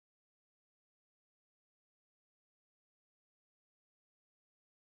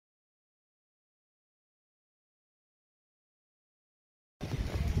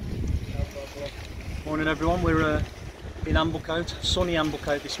Morning everyone, we're in Amblecote, sunny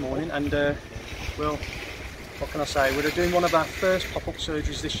Amblecote this morning, and well, what can I say, we're doing one of our first pop-up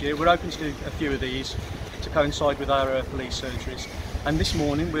surgeries this year. We're hoping to do a few of these to coincide with our police surgeries, and this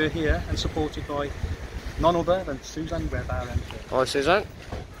morning we're here and supported by none other than Suzanne Webb, our MP. Hi Suzanne.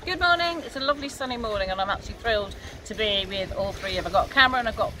 Good morning, it's a lovely sunny morning and I'm actually thrilled to be with all three of you. I've got Cameron,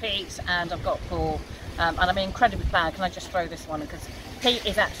 I've got Pete and I've got Paul, and I'm incredibly proud. Can I just throw this one, because Pete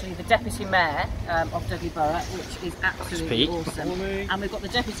is actually the Deputy Mayor of Dudley Borough, which is absolutely awesome. And we've got the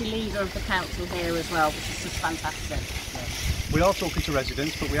Deputy Leader of the Council here as well, which is just fantastic. Yeah. We are talking to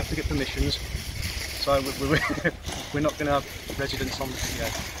residents, but we have to get permissions, so we're not going to have residents on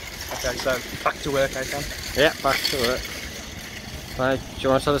yet. Okay, so back to work, Cam? Yeah, back to work. Do you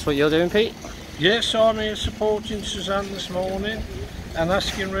want to tell us what you're doing, Pete? Yes, I'm here supporting Suzanne this morning and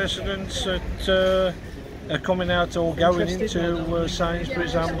asking residents that are coming out or going into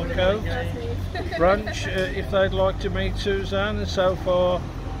Sainsburys Amblecote branch if they'd like to meet Suzanne, and so far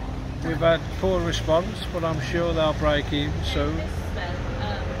we've had poor response, but I'm sure they'll break even soon.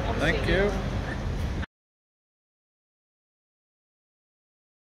 Thank you.